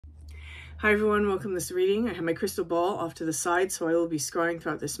Hi everyone, welcome to this reading. I have my crystal ball off to the side, so I will be scrying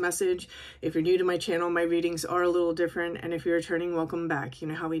throughout this message. If you're new to my channel, my readings are a little different, and if you're returning, welcome back. You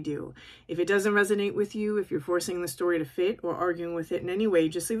know how we do. If it doesn't resonate with you, if you're forcing the story to fit or arguing with it in any way,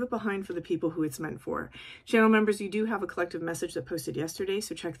 just leave it behind for the people who it's meant for. Channel members, you do have a collective message that posted yesterday,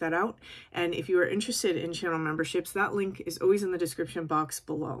 so check that out. And if you are interested in channel memberships, that link is always in the description box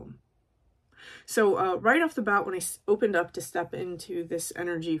below. So right off the bat, when I opened up to step into this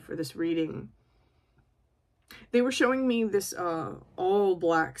energy for this reading, they were showing me this all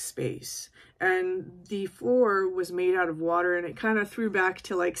black space, and the floor was made out of water, and it kind of threw back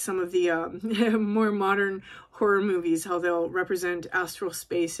to like some of the more modern horror movies, how they'll represent astral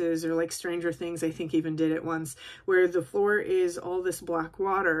spaces, or like Stranger Things, I think even did it once, where the floor is all this black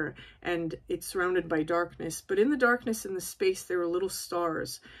water and it's surrounded by darkness, but in the darkness in the space there were little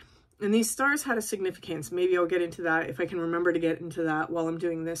stars. And these stars had a significance. Maybe I'll get into that if I can remember to get into that while I'm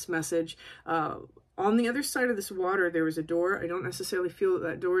doing this message. On the other side of this water, there was a door. I don't necessarily feel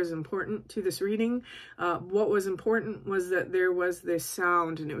that door is important to this reading. What was important was that there was this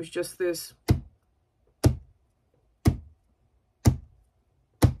sound, and it was just this...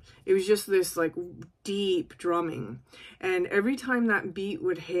 It was just this like deep drumming, and every time that beat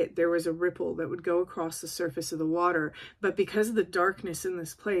would hit, there was a ripple that would go across the surface of the water. But because of the darkness in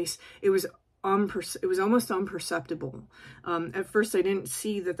this place, it was almost imperceptible. At first, I didn't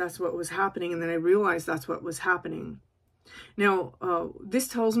see that that's what was happening, and then I realized that's what was happening. Now, this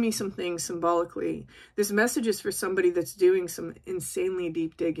tells me some things symbolically. This message is for somebody that's doing some insanely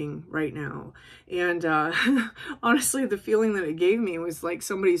deep digging right now. And honestly, the feeling that it gave me was like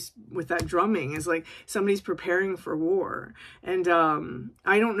somebody's, with that drumming, is like somebody's preparing for war. And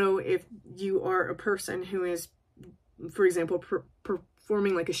I don't know if you are a person who is, for example,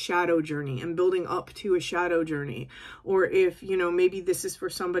 performing like a shadow journey and building up to a shadow journey, or if, you know, maybe this is for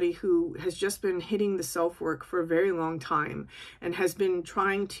somebody who has just been hitting the self-work for a very long time and has been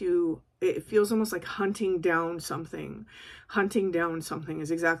trying to, it feels almost like hunting down something. Hunting down something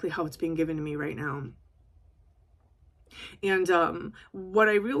is exactly how it's being given to me right now. And what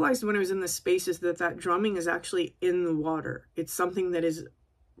I realized when I was in this space is that that drumming is actually in the water. It's something that is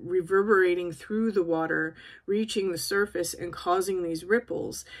reverberating through the water, reaching the surface and causing these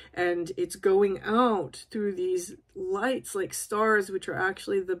ripples, and it's going out through these lights like stars, which are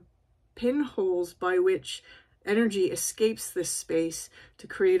actually the pinholes by which energy escapes this space to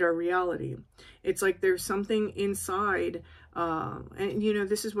create our reality. It's like there's something inside, and you know,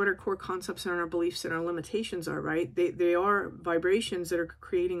 this is what our core concepts and our beliefs and our limitations are, right? They are vibrations that are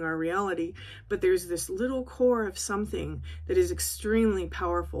creating our reality, but there's this little core of something that is extremely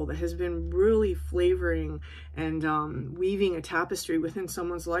powerful, that has been really flavoring and weaving a tapestry within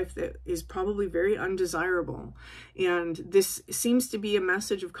someone's life that is probably very undesirable. And this seems to be a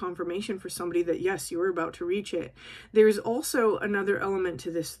message of confirmation for somebody that yes, you're about to reach it. There's also another element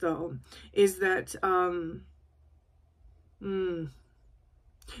to this though, is that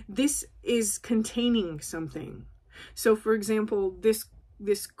this is containing something. So for example, this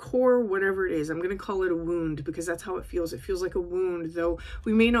core, whatever it is, I'm going to call it a wound because that's how it feels. It feels like a wound, though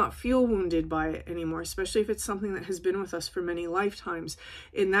we may not feel wounded by it anymore, especially if it's something that has been with us for many lifetimes.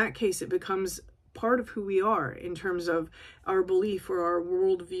 In that case, it becomes part of who we are in terms of our belief or our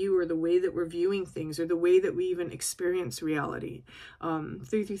worldview or the way that we're viewing things or the way that we even experience reality.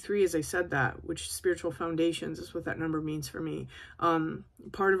 333, as I said that, which spiritual foundations is what that number means for me.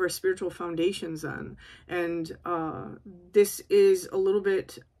 Part of our spiritual foundations then. And this is a little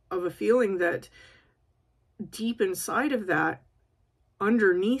bit of a feeling that deep inside of that,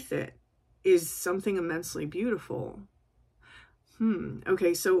 underneath it, is something immensely beautiful.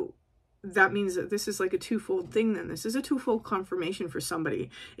 Okay, so that means that this is like a twofold thing then. This is a twofold confirmation for somebody.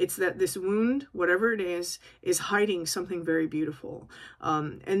 It's that this wound, whatever it is hiding something very beautiful.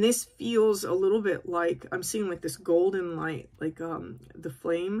 And this feels a little bit like, I'm seeing like this golden light, like the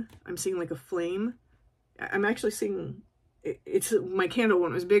flame. I'm seeing like a flame. I'm actually seeing, it's my candle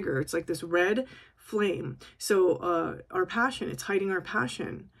when it was bigger. It's like this red flame. So our passion, it's hiding our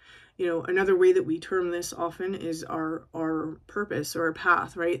passion. You know, another way that we term this often is our purpose or our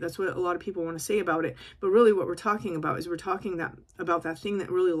path, right? That's what a lot of people want to say about it. But really what we're talking about is we're talking about that thing that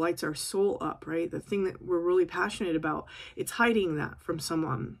really lights our soul up, right? The thing that we're really passionate about. It's hiding that from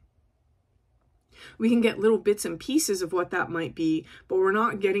someone. We can get little bits and pieces of what that might be, but we're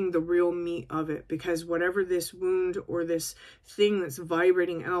not getting the real meat of it, because whatever this wound or this thing that's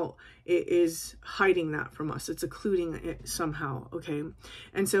vibrating out, it is hiding that from us. It's occluding it somehow, okay?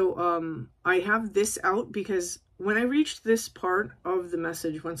 And so I have this out because when I reached this part of the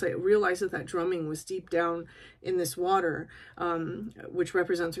message, once I realized that that drumming was deep down in this water, which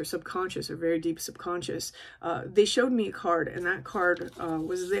represents our subconscious, our very deep subconscious, they showed me a card, and that card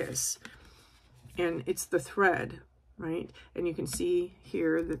was this, and it's the thread, right? And you can see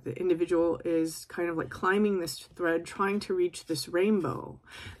here that the individual is kind of like climbing this thread, trying to reach this rainbow.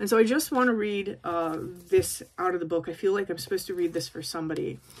 And so I just want to read this out of the book. I feel like I'm supposed to read this for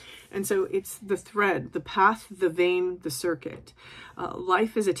somebody. And so it's the thread, the path, the vein, the circuit.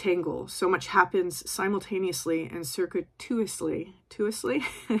 Life is a tangle. So much happens simultaneously and circuitously,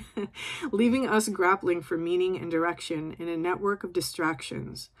 leaving us grappling for meaning and direction in a network of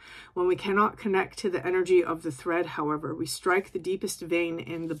distractions. When we cannot connect to the energy of the thread, however, we strike the deepest vein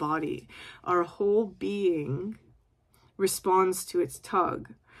in the body. Our whole being responds to its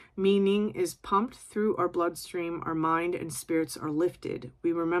tug. Meaning is pumped through our bloodstream, our mind and spirits are lifted.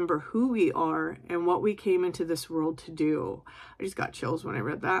 We remember who we are and what we came into this world to do. I just got chills when I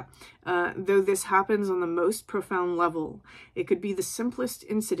read that. Though this happens on the most profound level, it could be the simplest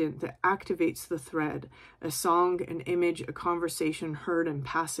incident that activates the thread, a song, an image, a conversation heard in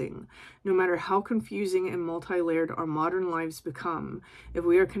passing. No matter how confusing and multi-layered our modern lives become, if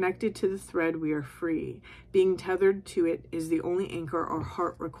we are connected to the thread, we are free. Being tethered to it is the only anchor our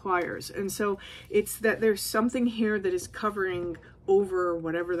heart requires. And so it's that there's something here that is covering over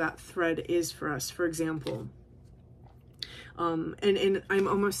whatever that thread is for us, for example. And I'm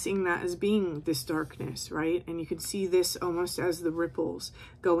almost seeing that as being this darkness, right? And you can see this almost as the ripples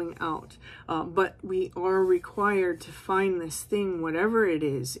going out. But we are required to find this thing, whatever it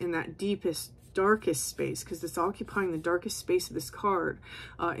is, in that deepest, darkest space, because it's occupying the darkest space of this card,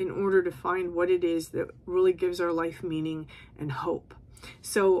 in order to find what it is that really gives our life meaning and hope.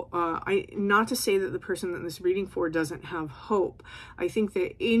 So not to say that the person that this reading for doesn't have hope. I think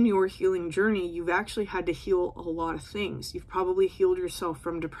that in your healing journey, you've actually had to heal a lot of things. You've probably healed yourself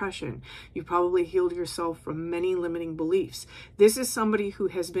from depression. You've probably healed yourself from many limiting beliefs. This is somebody who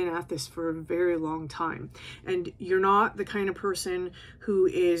has been at this for a very long time. And you're not the kind of person who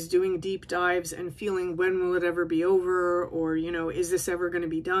is doing deep dives and feeling, when will it ever be over? Or, you know, is this ever going to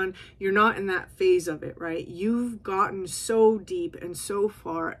be done? You're not in that phase of it, right? You've gotten so deep and so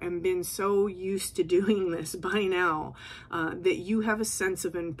far and been so used to doing this by now that you have a sense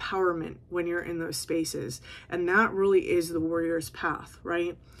of empowerment when you're in those spaces. And that really is the warrior's path,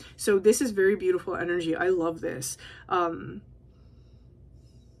 right? So this is very beautiful energy. I love this.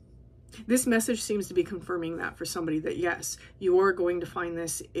 This message seems to be confirming that for somebody, that yes, you are going to find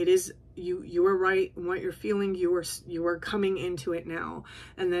this. It is, you are right in what you're feeling. You are coming into it now.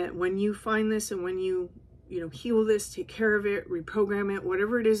 And that when you find this, and when you know, heal this, take care of it, reprogram it,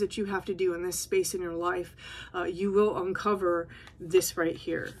 whatever it is that you have to do in this space in your life, you will uncover this right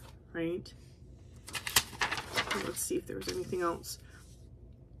here, right? Let's see if there was anything else.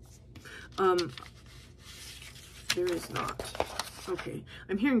 There is not. Okay,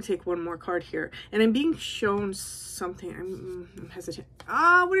 I'm hearing take one more card here, and I'm being shown something. I'm hesitant.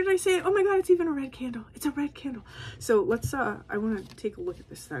 What did I say? Oh my god, it's even a red candle. It's a red candle. So let's, I want to take a look at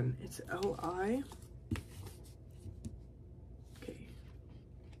this then. It's L-I.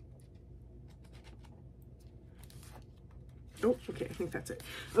 Oh, okay, I think that's it.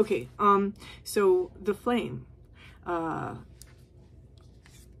 Okay, so the flame. Okay,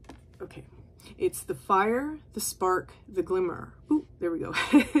 it's the fire, the spark, the glimmer. Ooh, there we go.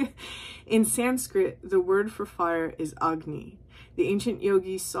 In Sanskrit, the word for fire is Agni. The ancient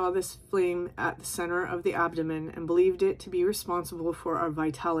yogis saw this flame at the center of the abdomen and believed it to be responsible for our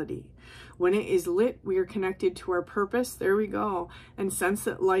vitality. When it is lit, we are connected to our purpose, there we go, and sense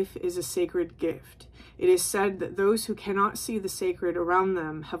that life is a sacred gift. It is said that those who cannot see the sacred around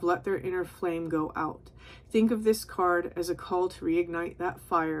them have let their inner flame go out. Think of this card as a call to reignite that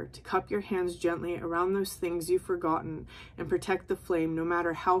fire, to cup your hands gently around those things you've forgotten and protect the flame no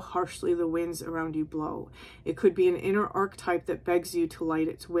matter how harshly the winds around you blow. It could be an inner archetype that begs you to light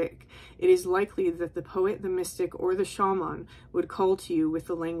its wick. It is likely that the poet, the mystic, or the shaman would call to you with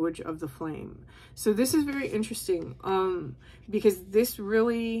the language of the flame. So this is very interesting, because this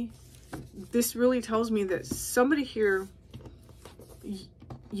really tells me that somebody here,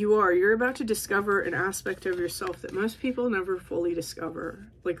 you're about to discover an aspect of yourself that most people never fully discover.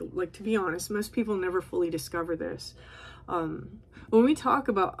 Like to be honest, most people never fully discover this. When we talk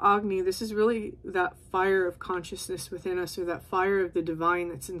about Agni, this is really that fire of consciousness within us, or that fire of the divine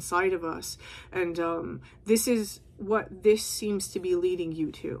that's inside of us. And this is what this seems to be leading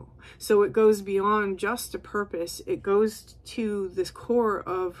you to. So it goes beyond just a purpose. It goes to this core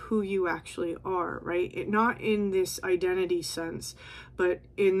of who you actually are, right? Not in this identity sense, but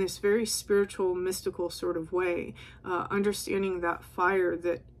in this very spiritual, mystical sort of way, understanding that fire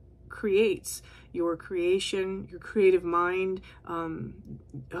that creates your creation, your creative mind.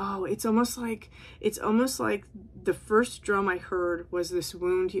 It's almost like the first drum I heard was this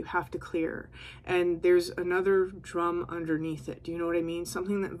wound you have to clear, and there's another drum underneath it. Do you know what I mean?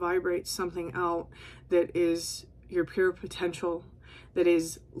 Something that vibrates something out, that is your pure potential, that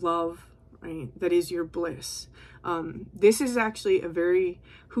is love, right? That is your bliss. This is actually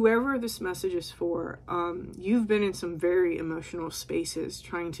whoever this message is for, you've been in some very emotional spaces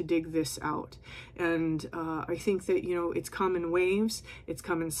trying to dig this out. And I think that, it's come in waves, it's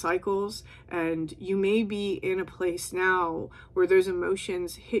come in cycles, and you may be in a place now where those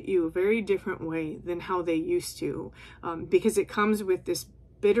emotions hit you a very different way than how they used to, because it comes with this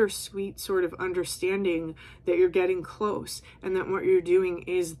bittersweet sort of understanding that you're getting close, and that what you're doing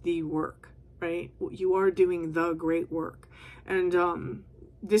is the work, right? You are doing the great work. And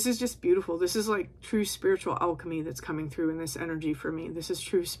this is just beautiful. This is like true spiritual alchemy that's coming through in this energy for me. This is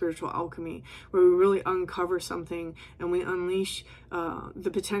true spiritual alchemy, where we really uncover something and we unleash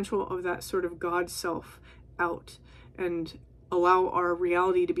the potential of that sort of God self out, and allow our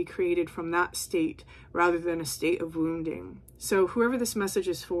reality to be created from that state rather than a state of wounding. So whoever this message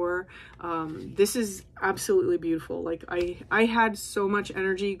is for, this is absolutely beautiful. Like I had so much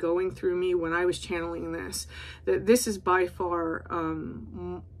energy going through me when I was channeling this, that this is by far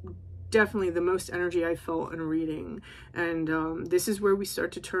definitely the most energy I felt in reading. And this is where we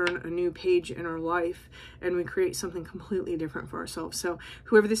start to turn a new page in our life, and we create something completely different for ourselves. So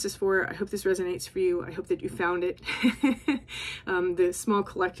whoever this is for, I hope this resonates for you. I hope that you found it, the small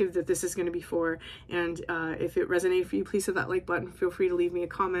collective that this is going to be for. And if it resonated for you, please hit that like button. Feel free to leave me a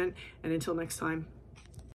comment. And until next time.